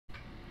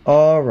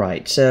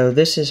Alright, so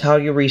this is how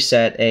you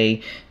reset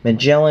a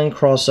Magellan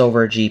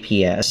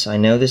CrossoverGPS. I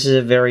know this is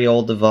a very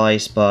old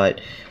device,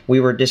 but we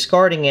were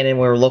discarding it and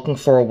we were looking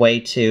for a way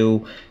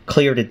to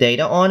clear the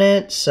data on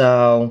it,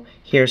 so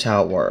here's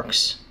how it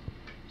works.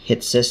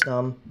 Hit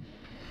System,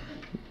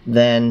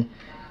 then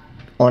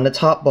on the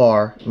top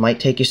bar, it might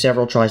take you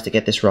several tries to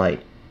get this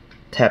right.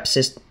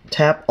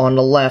 Tap on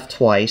the left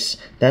twice,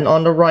 then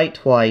on the right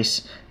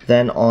twice,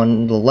 then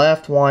on the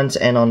left once,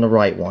 and on the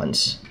right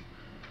once.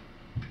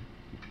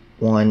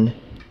 1,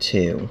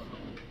 2,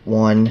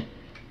 1,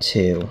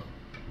 2,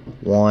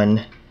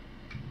 1,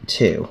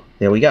 2.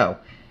 There we go.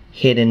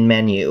 Hidden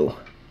menu.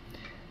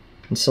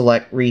 And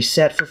select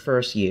Reset for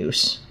first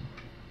use.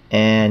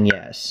 And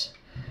yes.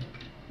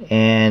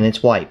 And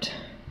it's wiped.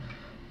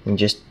 And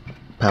just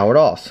power it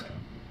off.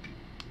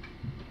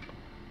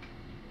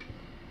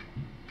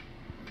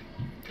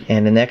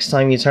 And the next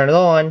time you turn it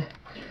on,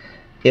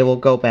 it will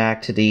go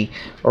back to the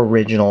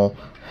original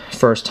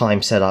first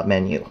time setup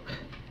menu.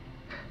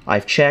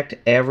 I've checked,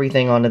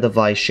 everything on the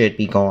device should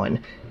be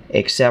gone,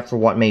 except for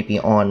what may be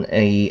on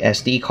a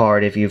SD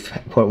card if you've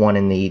put one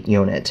in the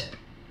unit.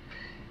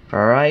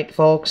 Alright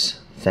folks,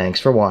 thanks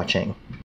for watching.